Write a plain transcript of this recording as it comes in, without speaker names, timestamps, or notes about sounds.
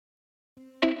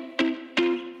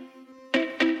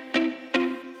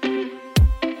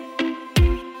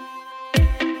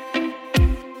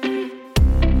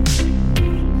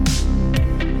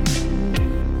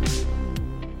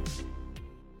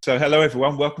So hello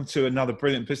everyone, welcome to another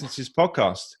Brilliant Businesses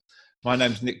podcast. My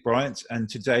name's Nick Bryant and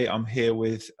today I'm here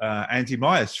with Andy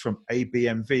Myers from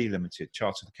ABMV Limited,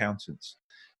 Chartered Accountants.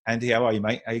 Andy, how are you,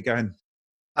 mate? How you going?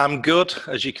 I'm good.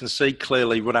 As you can see,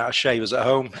 clearly run out of shavers at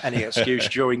home. Any excuse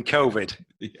during COVID.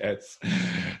 Yes.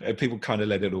 People kind of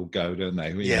let it all go, don't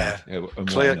they? Yeah,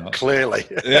 clearly.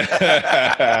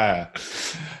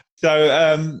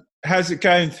 So how's it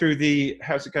going through the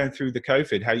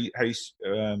COVID? How you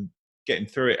getting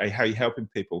through it? How are you helping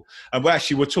people? And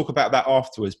we'll talk about that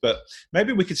afterwards, but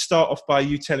maybe we could start off by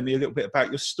you telling me a little bit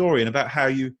about your story and about how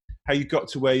you got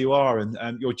to where you are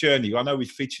and your journey. I know we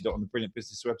featured it on the Brilliant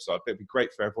Business website, but it'd be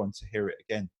great for everyone to hear it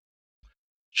again.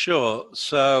 Sure.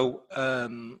 So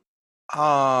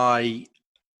I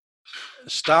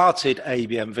started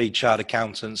ABMV Chartered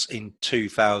Accountants in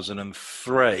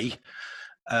 2003.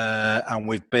 And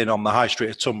we've been on the high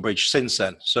street of Tunbridge since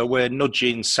then. So we're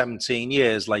nudging 17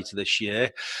 years later this year.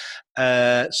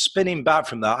 Spinning back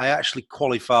from that, I actually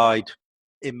qualified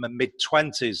in my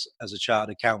mid-20s as a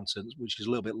chartered accountant, which is a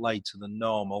little bit later than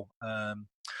normal. And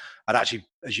actually,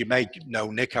 as you may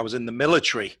know, Nick, I was in the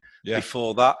military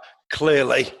before that.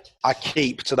 Clearly, I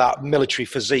keep to that military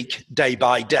physique day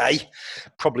by day,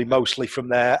 probably mostly from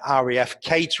their RAF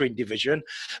catering division.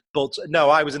 But no,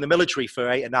 I was in the military for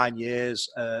 8 or 9 years,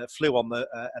 flew on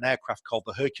an aircraft called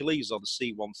the Hercules, or the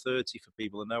C-130 for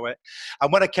people who know it.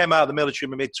 And when I came out of the military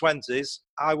in my mid-20s,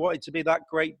 I wanted to be that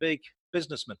great big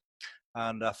businessman.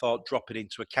 And I thought dropping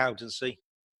into accountancy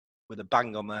with a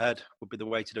bang on the head would be the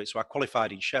way to do it. So I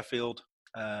qualified in Sheffield,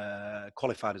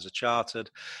 qualified as a chartered.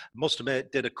 Must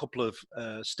admit, did a couple of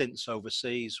stints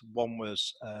overseas. One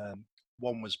was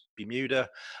Bermuda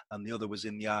and the other was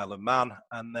in the Isle of Man.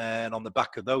 And then on the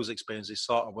back of those experiences,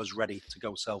 sort of was ready to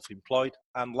go self-employed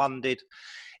and landed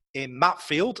in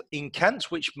Matfield in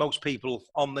Kent, which most people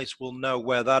on this will know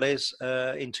where that is,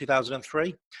 in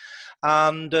 2003.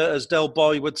 And as Del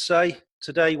Boy would say,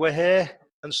 today we're here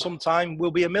and sometime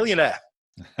we'll be a millionaire.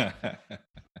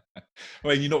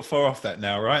 Well, you're not far off that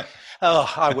now, right? Oh,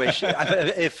 I wish.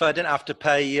 If I didn't have to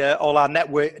pay all our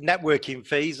networking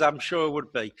fees, I'm sure it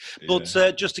would be. But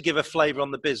just to give a flavour on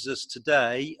the business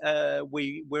today,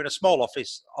 we're in a small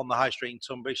office on the High Street in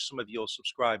Tunbridge. Some of your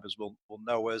subscribers will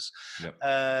know us.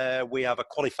 Yep. We have a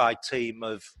qualified team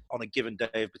of, on a given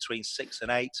day, of between 6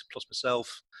 and 8, plus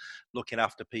myself, looking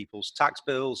after people's tax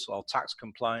bills or tax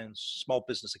compliance, small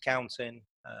business accounting,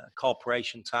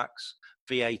 corporation tax,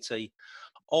 VAT,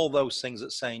 all those things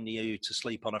that saying you to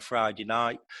sleep on a Friday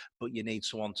night, but you need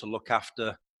someone to look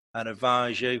after and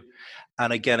advise you.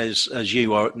 And again, as you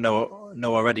know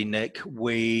already, Nick,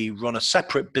 we run a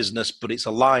separate business, but it's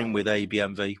aligned with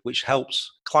ABMV, which helps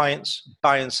clients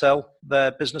buy and sell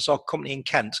their business or company in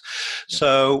Kent. Yeah.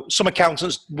 So some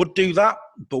accountants would do that,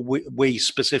 but we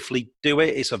specifically do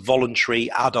it. It's a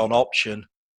voluntary add-on option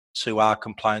to our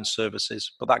compliance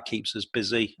services, but that keeps us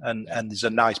busy, and there's a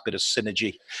nice bit of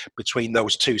synergy between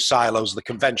those two silos, the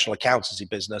conventional accountancy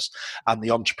business and the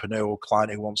entrepreneurial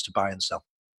client who wants to buy and sell.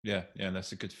 Yeah,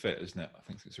 that's a good fit, isn't it? I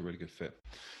think it's a really good fit.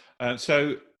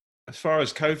 So as far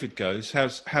as COVID goes,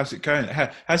 how's it going?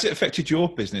 Has it affected your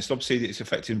business? Obviously, it's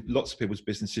affecting lots of people's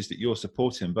businesses that you're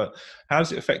supporting, but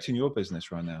how's it affecting your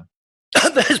business right now?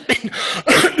 There's been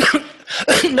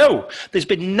there's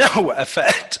been no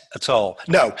effect at all.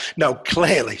 No,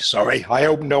 clearly. Sorry. I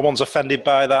hope no one's offended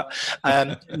by that.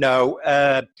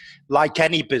 Like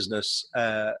any business,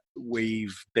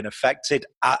 we've been affected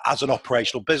as an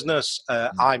operational business.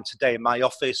 I'm today in my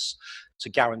office to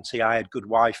guarantee I had good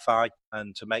Wi-Fi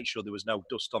and to make sure there was no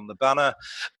dust on the banner.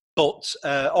 But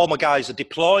all my guys are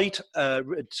deployed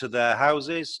to their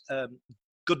houses.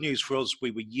 Good news for us, we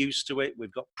were used to it.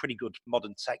 We've got pretty good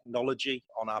modern technology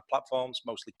on our platforms,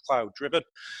 mostly cloud-driven,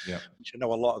 which I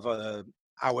know a lot of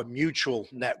our mutual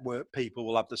network people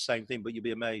will have the same thing, but you'll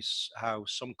be amazed how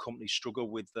some companies struggle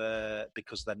with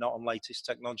because they're not on latest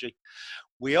technology.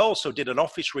 We also did an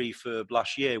office refurb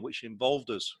last year, which involved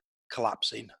us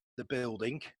collapsing the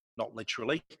building, not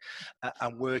literally,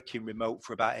 and working remote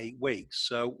for about 8 weeks.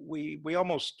 So we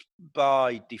almost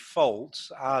by default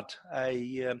had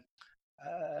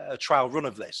a trial run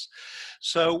of this.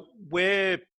 So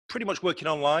we're pretty much working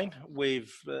online.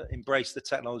 We've embraced the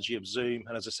technology of Zoom.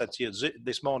 And as I said to you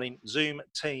this morning, Zoom,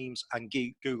 Teams and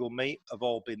Google Meet have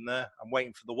all been there. I'm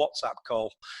waiting for the WhatsApp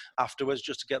call afterwards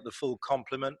just to get the full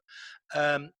complement.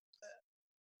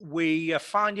 We are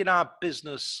finding our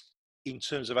business in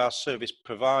terms of our service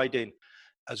providing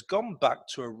has gone back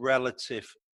to a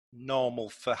relative normal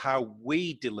for how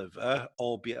we deliver,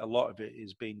 albeit a lot of it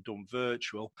is being done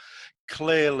virtual.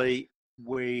 Clearly,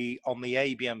 we, on the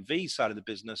ABMV side of the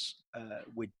business,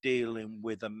 we're dealing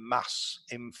with a mass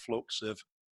influx of,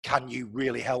 can you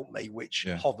really help me, which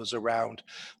hovers around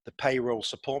the payroll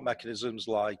support mechanisms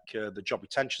like the job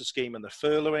retention scheme and the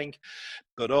furloughing,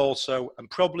 but also, and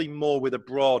probably more with a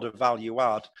broader value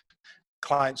add,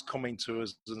 clients coming to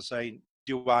us and saying,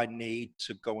 do I need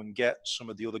to go and get some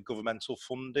of the other governmental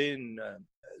funding?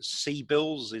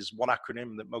 CBILS is one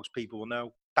acronym that most people will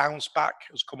know. Bounce Back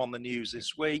has come on the news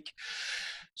this week.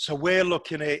 So we're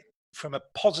looking at it from a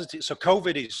positive. So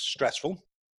COVID is stressful,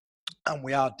 and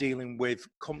we are dealing with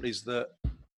companies that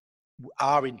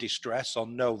are in distress or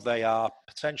know they are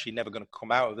potentially never going to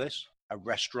come out of this. A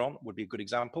restaurant would be a good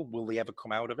example. Will they ever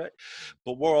come out of it?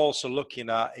 But we're also looking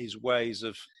at is ways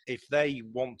of, if they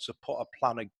want to put a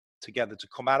plan together to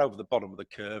come out over the bottom of the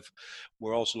curve,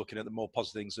 we're also looking at the more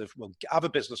positive things of, well, have a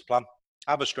business plan,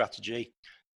 have a strategy.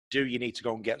 Do you need to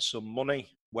go and get some money,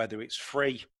 whether it's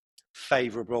free,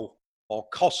 favourable or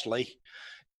costly,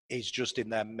 is just in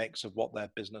their mix of what their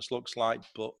business looks like.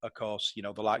 But of course, you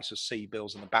know, the likes of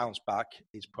CBILS and the Bounce Back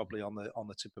is probably on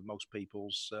the tip of most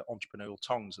people's entrepreneurial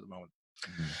tongues at the moment.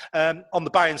 On the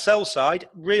buy and sell side,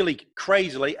 really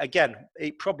crazily, again,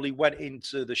 it probably went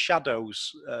into the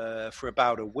shadows for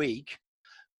about a week.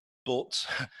 But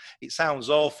it sounds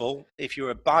awful. If you're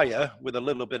a buyer with a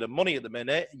little bit of money at the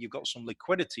minute, you've got some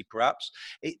liquidity perhaps,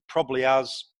 it probably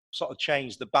has sort of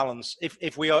changed the balance.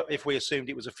 If we assumed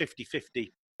it was a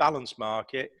 50-50 balance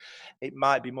market, it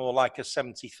might be more like a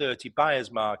 70-30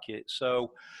 buyer's market.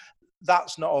 So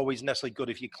that's not always necessarily good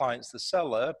if your client's the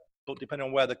seller, but depending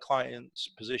on where the client's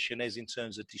position is in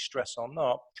terms of distress or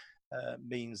not,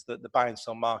 means that the buy and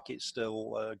sell market's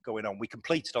still going on. We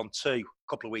completed on 2 a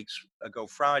couple of weeks ago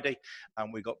Friday,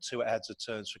 and we got 2 heads of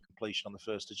terms for completion on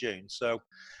the 1st of June. So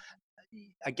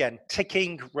again,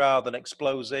 ticking rather than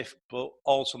explosive, but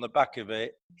also on the back of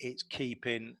it, it's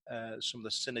keeping some of the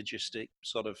synergistic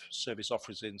sort of service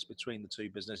offerings between the two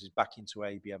businesses back into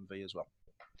ABMV as well.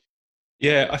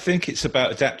 Yeah, I think it's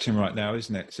about adapting right now,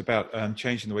 isn't it? It's about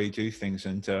changing the way you do things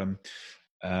and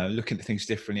looking at things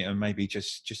differently, and maybe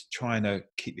just trying to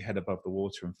keep your head above the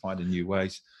water and finding new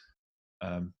ways.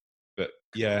 But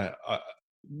yeah,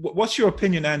 what's your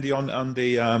opinion, Andy, on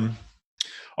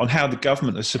how the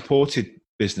government has supported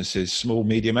businesses, small,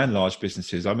 medium, and large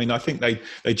businesses? I mean, I think they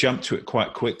jumped to it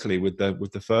quite quickly with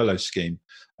the furlough scheme,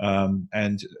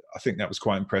 and I think that was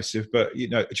quite impressive. But you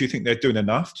know, do you think they're doing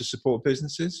enough to support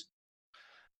businesses?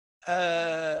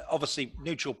 Obviously,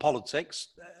 neutral politics.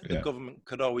 The government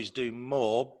could always do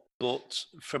more, but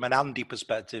from an Andy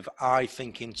perspective, I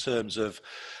think in terms of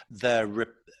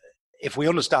if we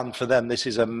understand for them, this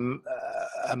is a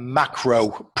macro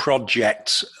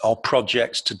project or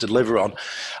projects to deliver on.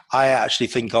 I actually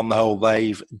think on the whole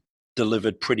they've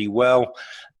delivered pretty well.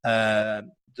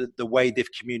 The way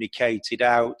they've communicated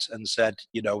out and said,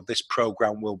 you know, this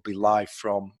program will be live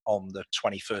from on the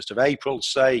 21st of April,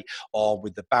 say, or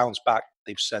with the bounce back,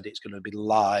 they've said it's going to be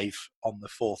live on the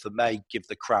 4th of May, give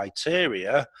the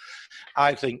criteria.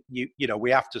 I think, you know,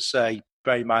 we have to say,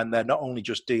 bear in mind, they're not only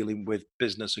just dealing with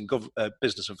business and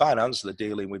business and finance, they're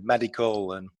dealing with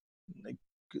medical and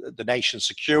the nation's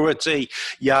security,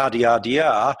 yada, yada,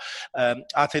 yada.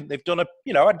 I think they've done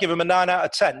I'd give them a 9 out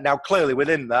of 10. Now, clearly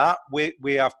within that,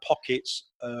 we have pockets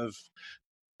of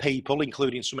people,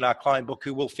 including some in our client book,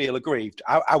 who will feel aggrieved.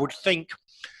 I would think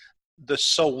the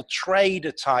sole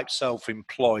trader type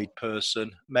self-employed person,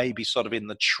 maybe sort of in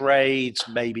the trades,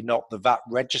 maybe not the VAT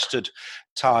registered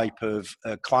type of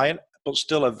client, but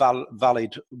still a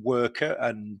valid worker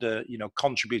and,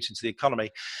 contributing to the economy.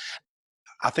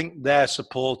 I think their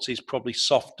support is probably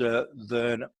softer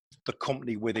than the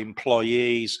company with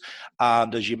employees.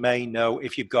 And as you may know,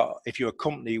 if you're a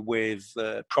company with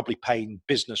probably paying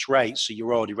business rates, so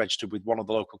you're already registered with one of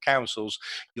the local councils,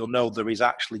 you'll know there is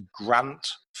actually grant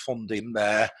funding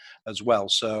there as well.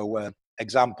 So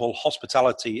example,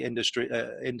 hospitality industry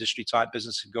type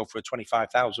business can go for a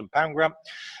 £25,000 grant.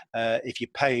 If you're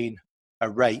paying a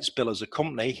rates bill as a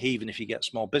company, even if you get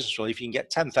small business relief, you can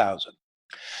get 10,000.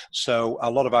 So a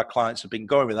lot of our clients have been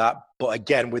going with that, but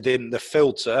again, within the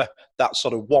filter, that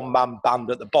sort of one-man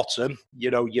band at the bottom,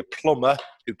 your plumber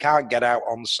who can't get out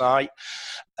on site,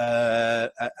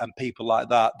 and people like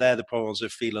that, they're the ones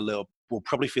who will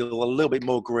probably feel a little bit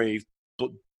more grieved. But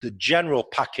the general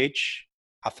package,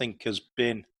 I think, has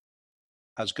been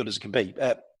as good as it can be.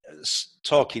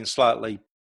 Talking slightly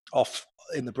off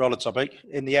in the broader topic,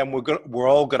 in the end, we're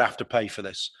all going to have to pay for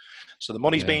this. So the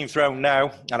money's being thrown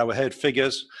now, and I heard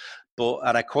figures,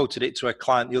 and I quoted it to a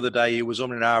client the other day who was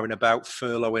umming about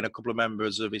furloughing a couple of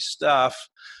members of his staff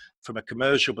from a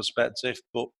commercial perspective.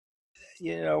 But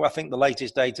I think the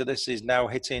latest data, this is now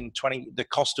hitting 20. The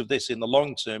cost of this in the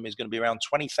long term is going to be around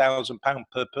 £20,000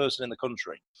 per person in the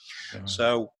country. Right.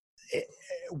 So,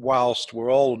 whilst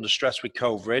we're all under stress with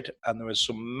COVID, and there is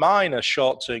some minor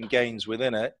short-term gains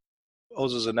within it,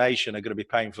 us as a nation are going to be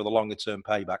paying for the longer-term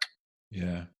payback.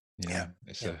 Yeah.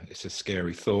 It's a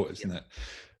scary thought, isn't it?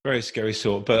 Very scary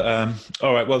thought. But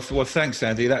all right. Well, thanks,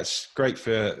 Andy. That's great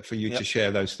for you to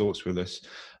share those thoughts with us.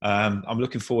 I'm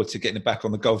looking forward to getting back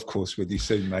on the golf course with you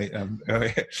soon, mate.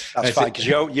 That's fine, because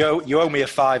you owe me a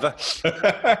fiver.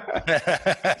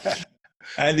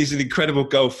 Andy's an incredible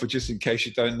golfer, just in case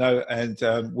you don't know.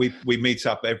 And we meet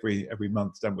up every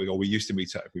month, don't we? Or we used to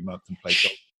meet up every month and play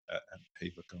golf at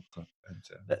Hever Golf Club.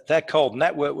 And, they're called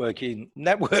network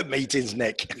meetings,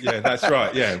 Nick. Yeah, that's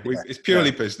right. Yeah, it's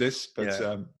purely business,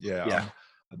 but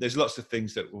there's lots of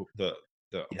things that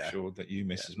I'm sure that you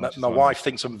miss as much. My wife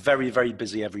thinks I'm very, very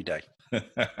busy every day,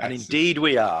 and indeed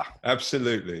we are.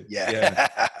 Absolutely. Yeah.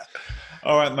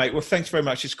 All right, mate. Well, thanks very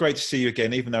much. It's great to see you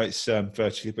again, even though it's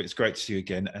virtually, but it's great to see you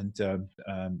again. And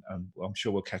I'm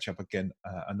sure we'll catch up again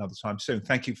another time soon.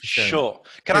 Thank you for sharing. Sure.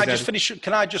 Can I just finish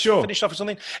off with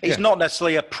something? It's not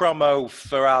necessarily a promo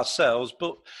for ourselves,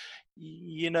 but,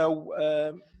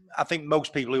 I think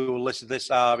most people who will listen to this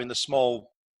are in the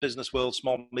small business world,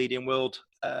 small, medium world.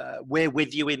 We're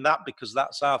with you in that, because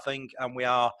that's our thing, and we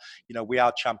are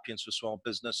champions for small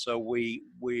business. So we're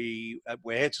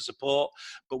here to support,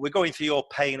 but we're going through your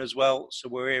pain as well. So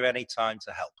we're here anytime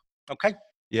to help. Okay.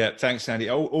 Yeah, thanks, Andy.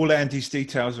 All Andy's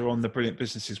details are on the Brilliant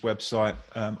Businesses website.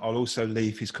 I'll also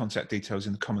leave his contact details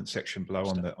in the comment section below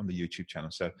on the YouTube channel.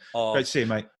 So great to see you,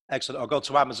 mate. Excellent. I'll go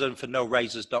to Amazon for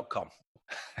norazors.com.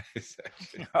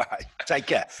 Exactly. All right. Take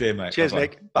care. See you, mate. Cheers, Bye-bye.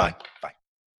 Nick. Bye. Bye.